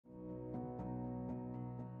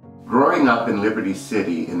Growing up in Liberty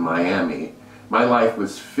City in Miami, my life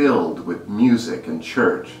was filled with music and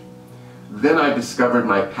church. Then I discovered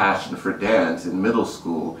my passion for dance in middle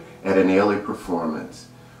school at an Ailey performance,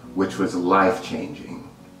 which was life-changing.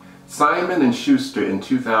 Simon Schuster in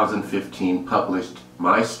 2015 published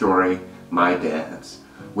My Story, My Dance,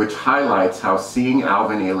 which highlights how seeing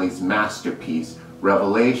Alvin Ailey's masterpiece,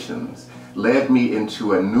 Revelations, led me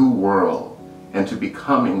into a new world and to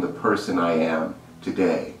becoming the person I am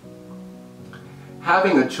today.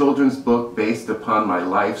 Having a children's book based upon my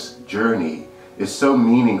life's journey is so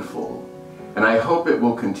meaningful, and I hope it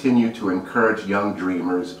will continue to encourage young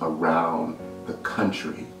dreamers around the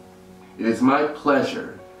country. It is my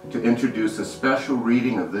pleasure to introduce a special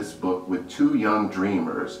reading of this book with two young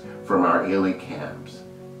dreamers from our AileyCamps.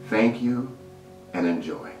 Thank you and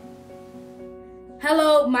enjoy.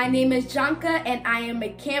 Hello, my name is Janka and I am a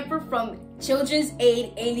camper from Children's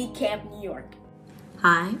Aid AileyCamp, New York.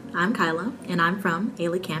 Hi, I'm Kyla and I'm from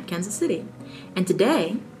AileyCamp, Kansas City. And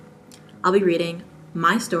today, I'll be reading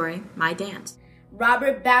My Story, My Dance.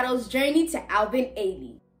 Robert Battle's Journey to Alvin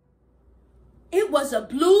Ailey. It was a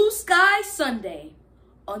blue sky Sunday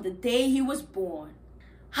on the day he was born.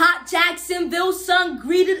 Hot Jacksonville sun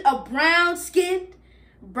greeted a brown-skinned,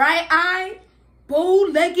 bright-eyed,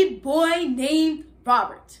 bow-legged boy named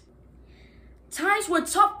Robert. Times were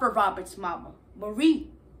tough for Robert's mama, Marie.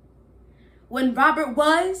 When Robert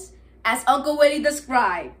was, as Uncle Willie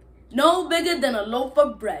described, no bigger than a loaf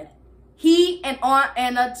of bread, he and Aunt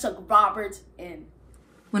Anna took Robert in.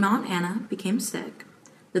 When Aunt Anna became sick,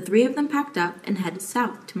 the three of them packed up and headed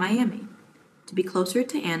south to Miami to be closer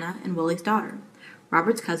to Anna and Willie's daughter,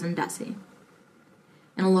 Robert's cousin Desi.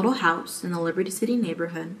 In a little house in the Liberty City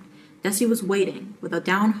neighborhood, Desi was waiting with a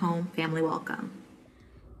down-home family welcome.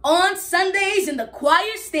 On Sundays in the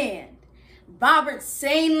choir stand, Robert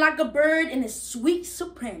sang like a bird in his sweet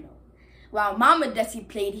soprano, while Mama Desi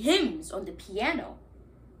played hymns on the piano.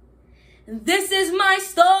 This is my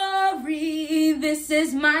story, this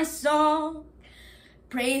is my song,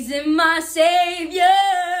 praising my Savior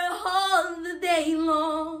all the day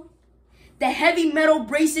long. The heavy metal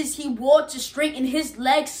braces he wore to straighten his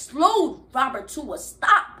legs slowed Robert to a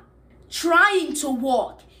stop. Trying to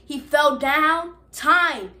walk, he fell down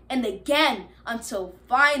time and again until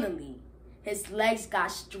finally his legs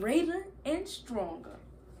got straighter and stronger.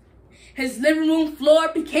 His living room floor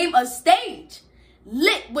became a stage,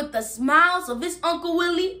 lit with the smiles of his Uncle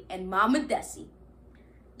Willie and Mama Desi.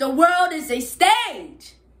 The world is a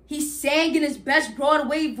stage, he sang in his best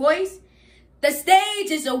Broadway voice. The stage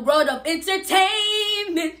is a world of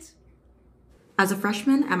entertainment. As a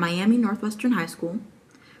freshman at Miami Northwestern High School,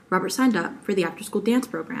 Robert signed up for the after-school dance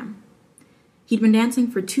program. He'd been dancing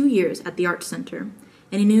for 2 years at the Arts Center,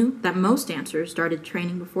 and he knew that most dancers started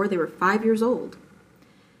training before they were 5 years old.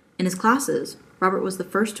 In his classes, Robert was the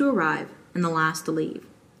first to arrive and the last to leave.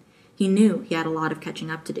 He knew he had a lot of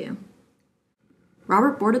catching up to do.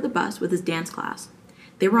 Robert boarded the bus with his dance class.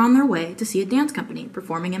 They were on their way to see a dance company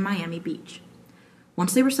performing in Miami Beach.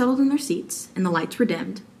 Once they were settled in their seats and the lights were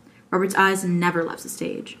dimmed, Robert's eyes never left the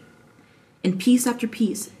stage. In piece after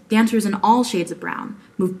piece, dancers in all shades of brown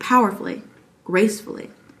moved powerfully, gracefully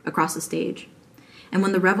across the stage. And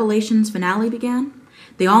when the Revelations finale began,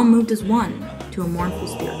 they all moved as one to a mournful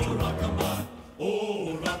spiritual.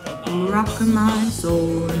 Rock my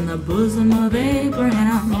soul in the bosom of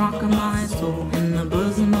Abraham. Rock my soul in the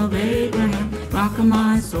bosom of Abraham. Rock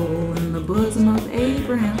my soul in the bosom of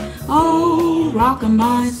Abraham. Oh, rock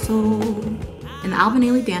my soul. In the Alvin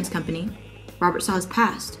Ailey Dance Company, Robert saw his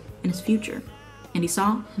past and his future, and he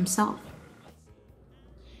saw himself.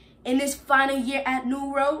 In his final year at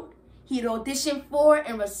New Road, he'd auditioned for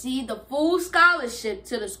and received a full scholarship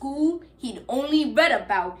to the school he'd only read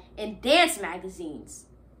about in dance magazines.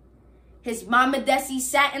 His Mama Desi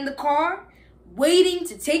sat in the car, waiting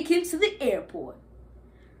to take him to the airport.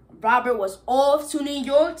 Robert was off to New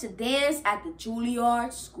York to dance at the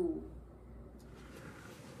Juilliard School.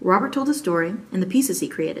 Robert told his story in the pieces he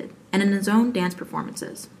created and in his own dance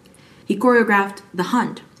performances. He choreographed The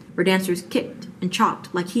Hunt, where dancers kicked and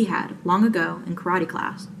chopped like he had long ago in karate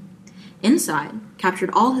class. Inside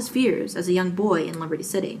captured all his fears as a young boy in Liberty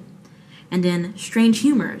City. And in Strange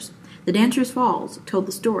Humors, The Dancer's Falls told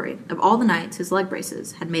the story of all the nights his leg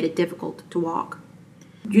braces had made it difficult to walk.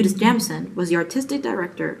 Judith Jamison was the artistic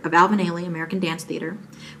director of Alvin Ailey American Dance Theater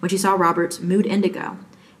when she saw Robert's Mood Indigo,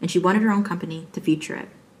 and she wanted her own company to feature it.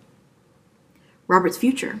 Robert's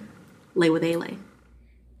future lay with Ailey.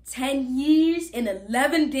 10 years and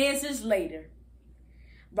 11 dancers later,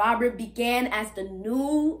 Robert began as the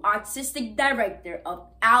new artistic director of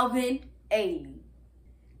Alvin Ailey.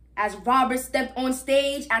 as Robert stepped on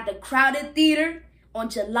stage at the crowded theater on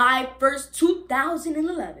July 1st,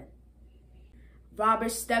 2011.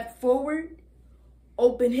 Robert stepped forward,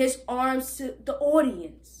 opened his arms to the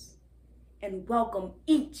audience, and welcomed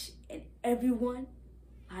each and everyone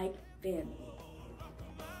like family.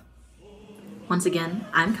 Once again,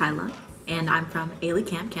 I'm Kyla, and I'm from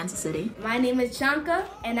AileyCamp, Kansas City. My name is Chanka,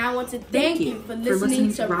 and I want to thank you for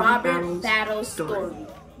listening to Robert Battle's story.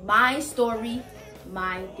 My story,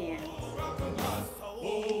 my dance. Rock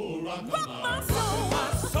my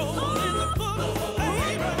soul in the